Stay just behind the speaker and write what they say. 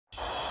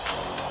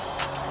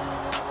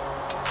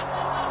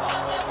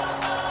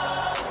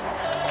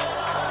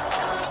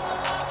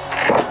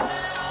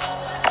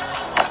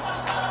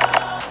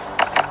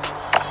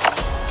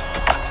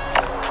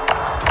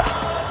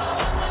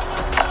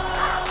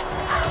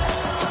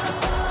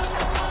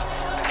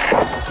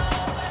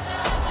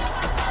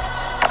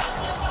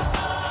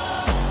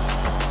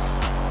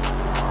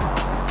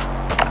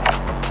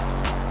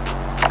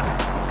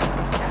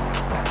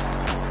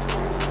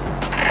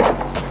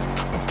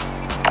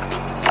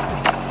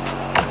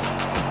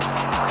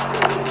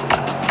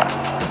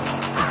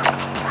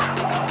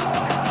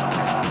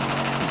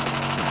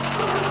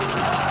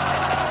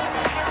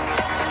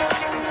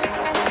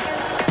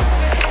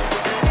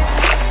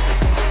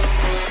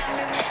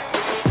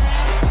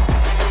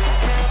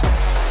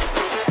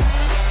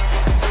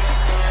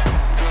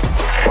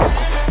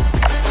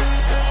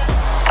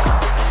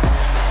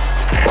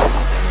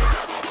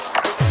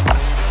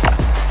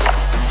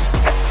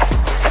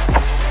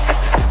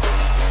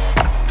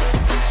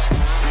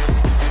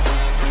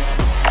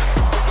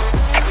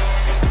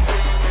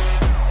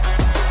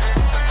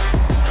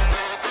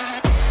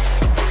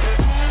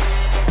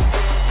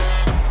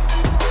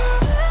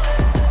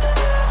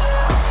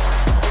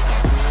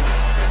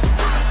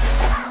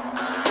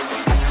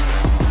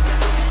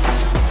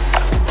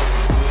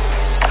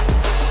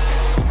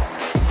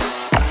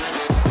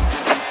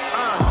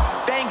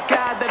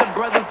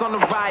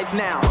lights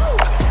now.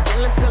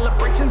 Endless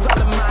celebrations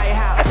all in my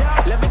house.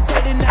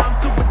 Levitating now, I'm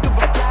super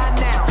duper fly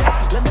now.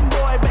 London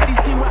boy, but you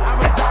see where I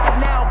reside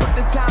now. Put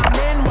the time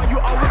in while you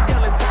always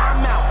yelling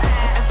time out.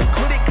 And for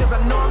quit it, cause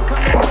I know I'm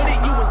coming with it.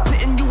 You were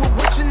sitting, you were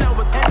wishing I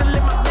was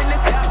handling my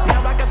business.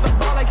 Now I got the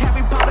ball like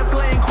Harry Potter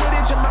playing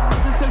Quidditch. And my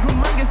brothers so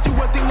humongous, you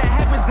would think that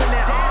happens in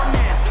there. Damn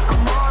man,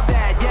 I'm all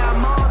that, yeah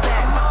I'm all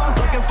that.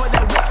 Looking for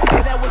that whip,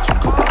 yeah that what you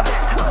call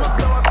that. I'ma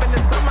blow up in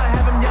the summer,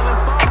 have him yelling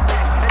fall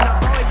back. And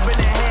I've always been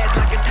ahead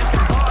like an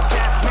effing ball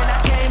cap. Man, I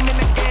came in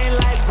the game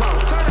like whoa.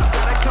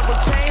 Got a couple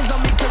chains on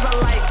me cause I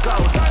like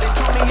gold. They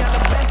told me I'm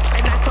the best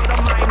and I told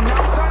them I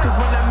know. Cause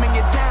when I'm in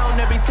your town,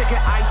 every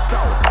ticket I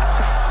sold.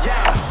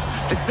 Yeah,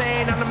 they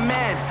saying I'm the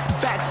man.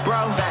 Facts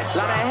bro,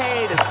 lot of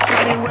haters,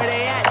 tell me where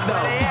they at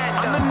though.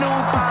 I'm the new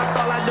pop,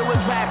 all I do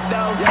is rap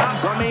though.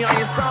 Run me on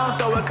your song,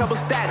 throw a couple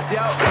stacks,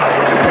 yo.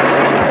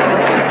 Everybody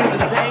wanna do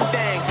the same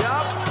thing,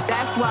 yup.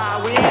 That's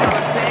why we ain't on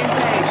the same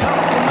page.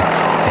 Do my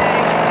own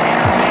thing, and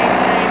I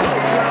maintain.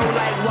 Flow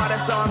like water,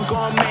 so I'm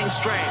going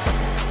mainstream.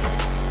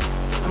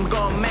 I'm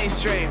going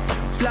mainstream.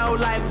 Flow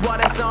like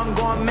water, so I'm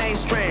going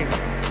mainstream.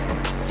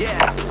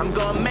 Yeah, I'm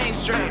going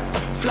mainstream.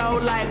 Flow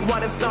like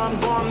water, so I'm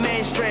going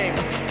mainstream.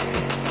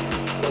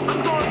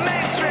 I'm going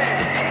mainstream.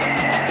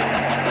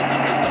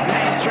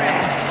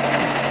 Mainstream.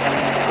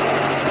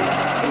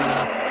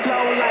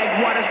 Flow like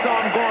water, so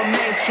I'm going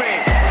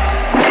mainstream.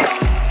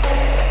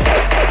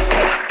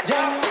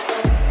 Yeah.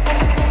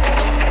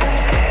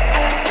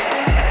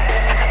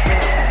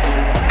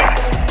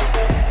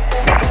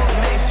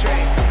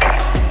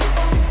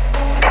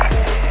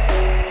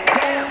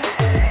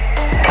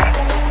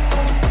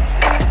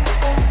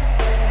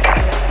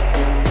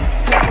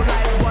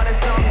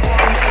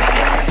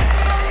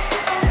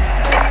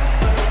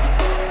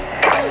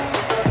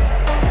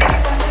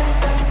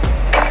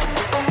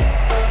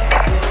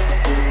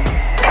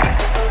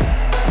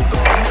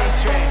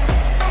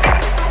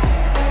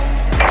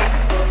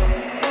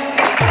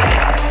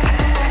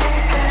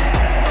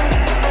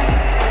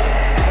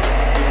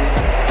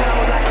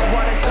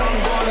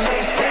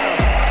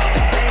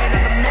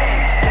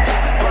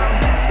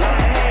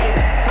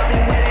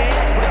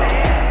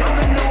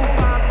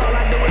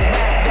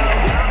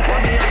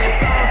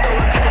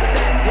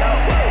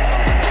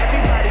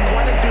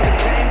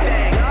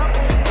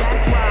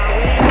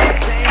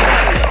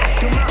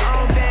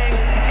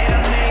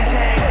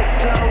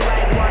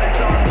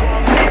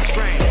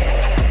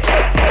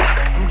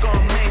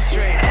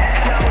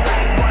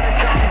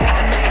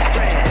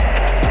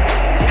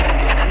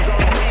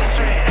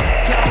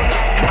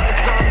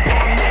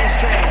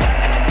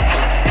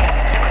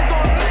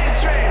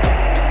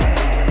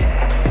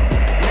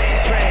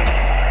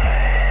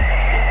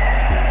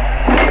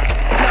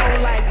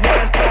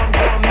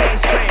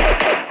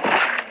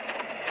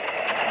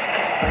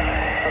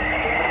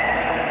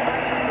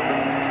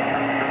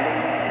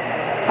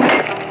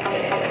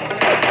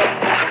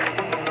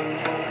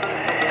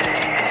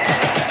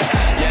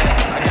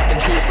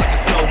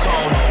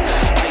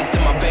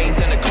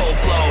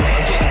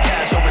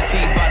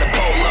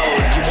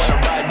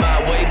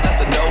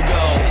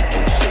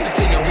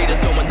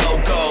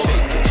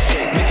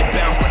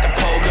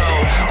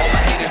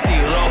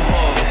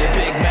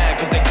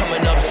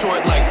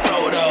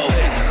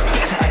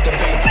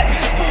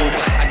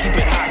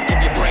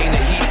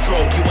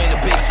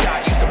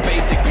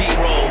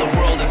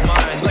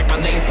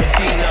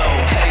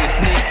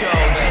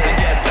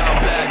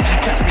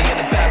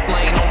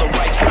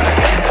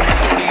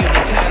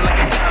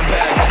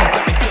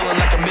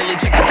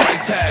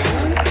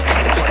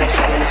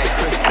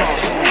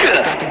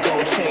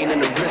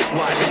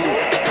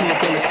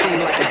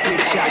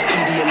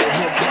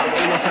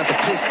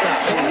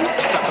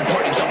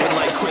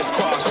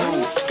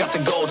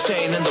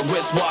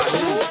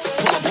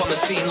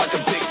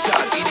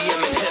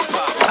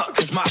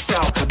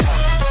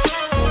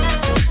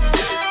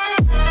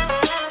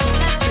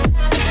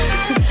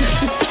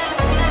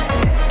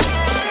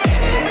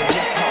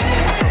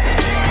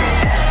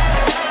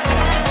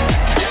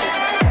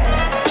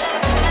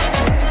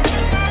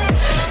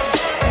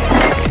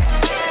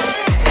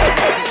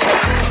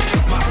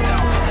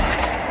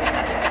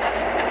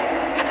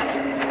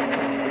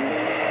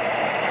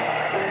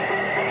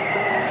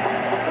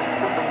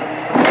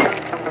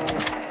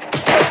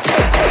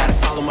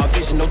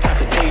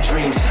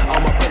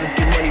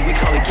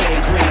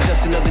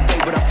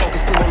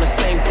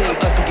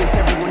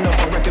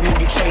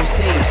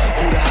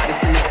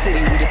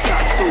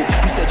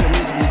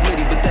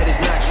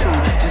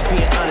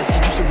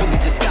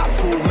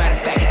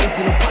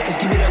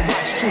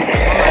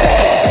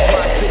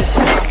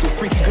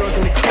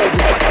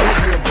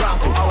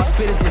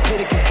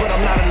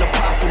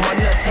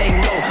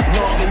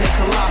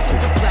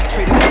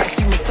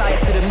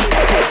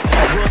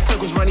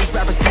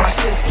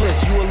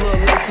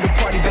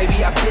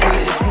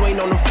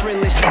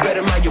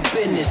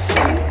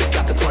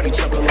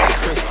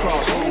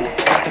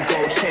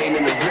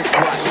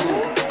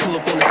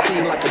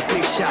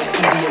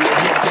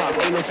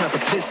 no time for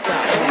piss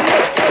stops.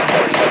 Got the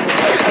party jumping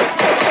like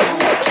crisscross.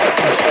 Got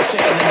the gold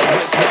chain and the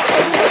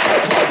wristwatch.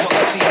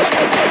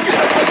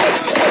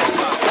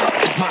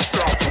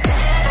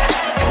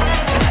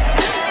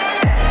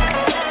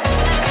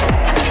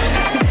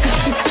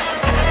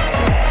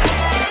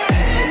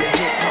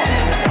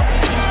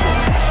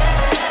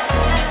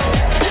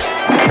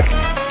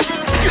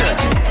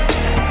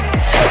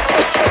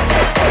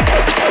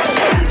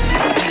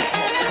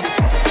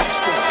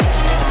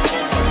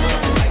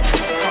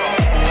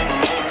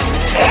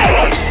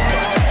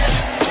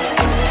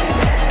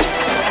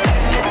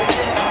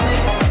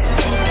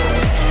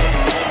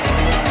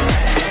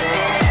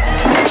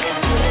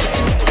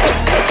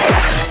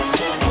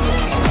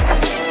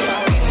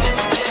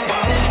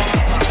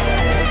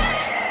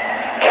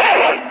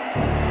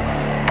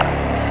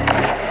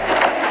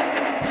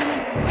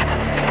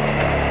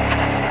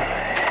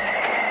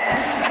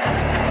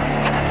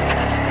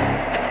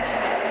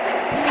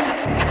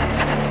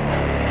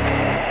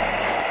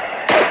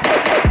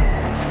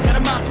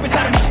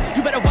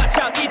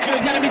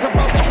 understood. Enemies are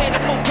broke ahead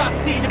of full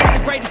prophecy to be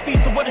the greatest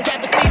beast the world has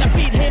ever seen. I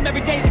feed him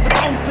every day with the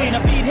bones clean. I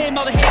feed him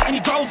all the hate and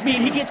he grows me.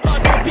 And he gets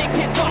claws real big,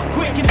 pissed off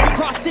quick. And if you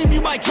cross him,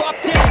 you might drop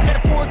dead.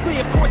 Metaphorically,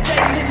 of course,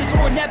 settling the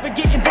sword, never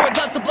getting bored.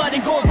 Loves the blood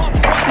and gore.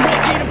 Always wanting more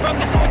freedom from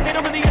the source. They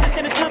don't really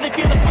understand until they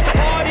feel the force of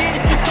heart in.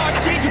 If you start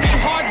shit, you be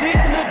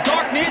heartless in the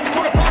darkness.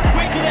 Torn apart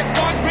quick, you left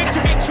scars ripped.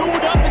 You be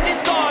chewed up and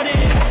discarded.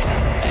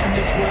 And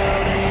this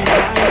world ain't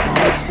right,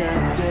 won't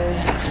accept it.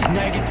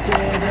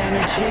 Negative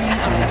energy,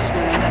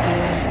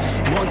 unexpected.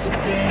 Once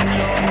it's in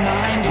your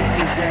mind, it's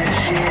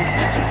infectious.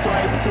 So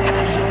fight for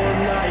your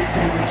life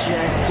and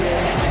reject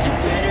it. You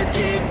better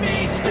give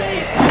me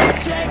space, I'm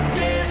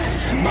protective.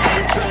 My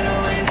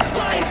adrenaline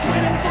spikes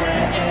when I'm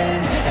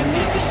threatened. And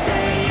if you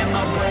stay in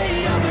my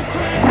way, I'm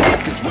aggressive.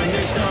 Cause when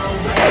there's no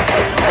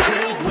exit, I'll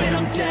kill when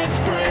I'm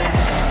desperate.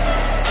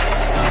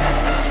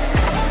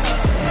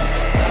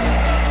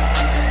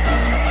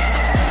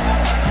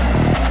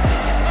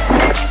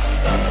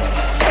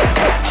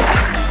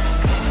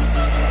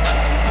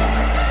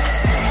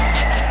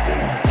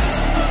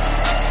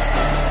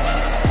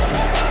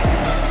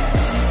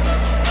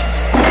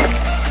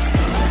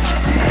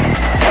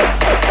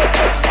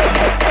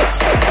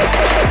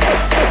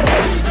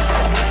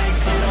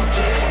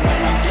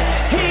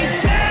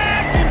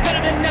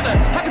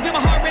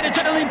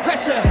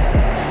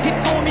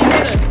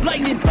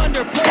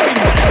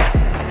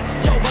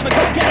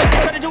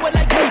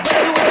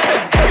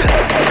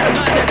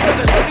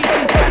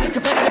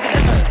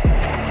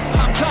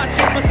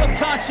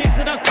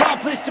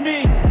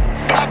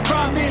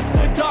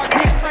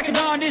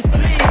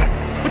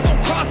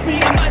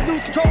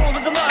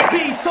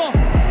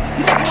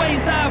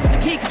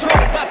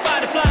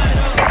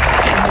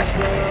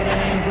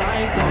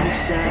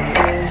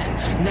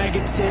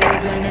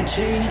 Negative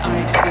energy, I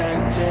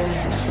expect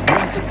it.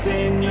 Once it's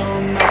in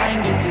your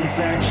mind, it's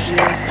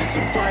infectious.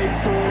 So fight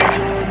for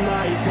your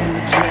life and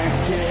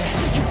reject it.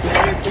 You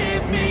better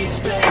give me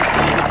space,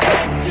 I'm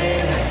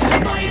protected.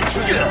 My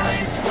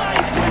adrenaline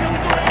spikes when I'm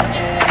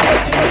threatened.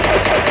 And if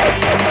you stay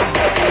in my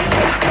way,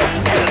 I'm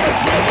aggressive. Cause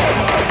when there's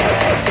no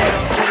exit,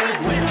 I'll quit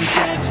when I'm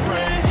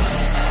desperate.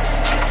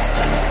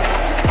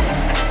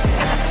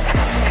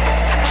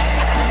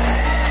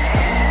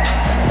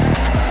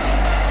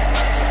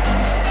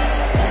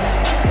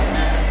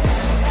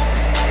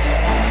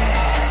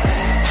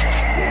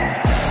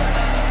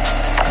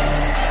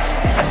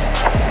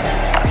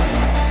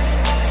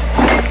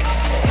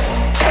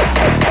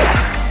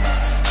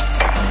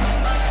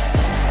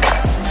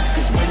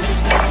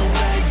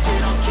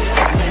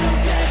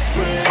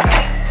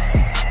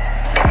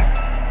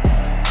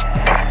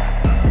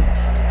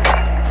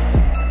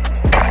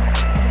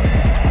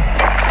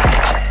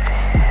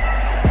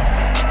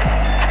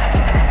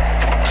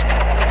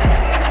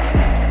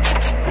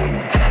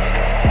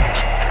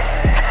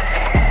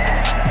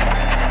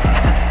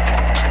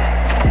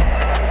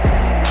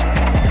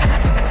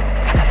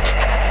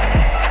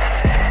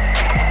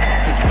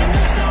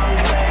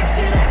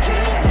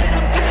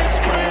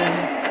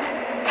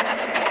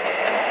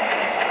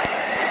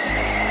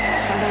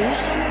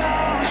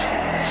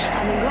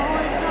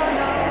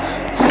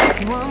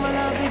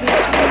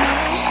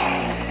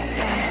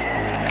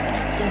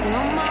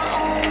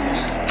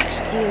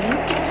 See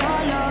if you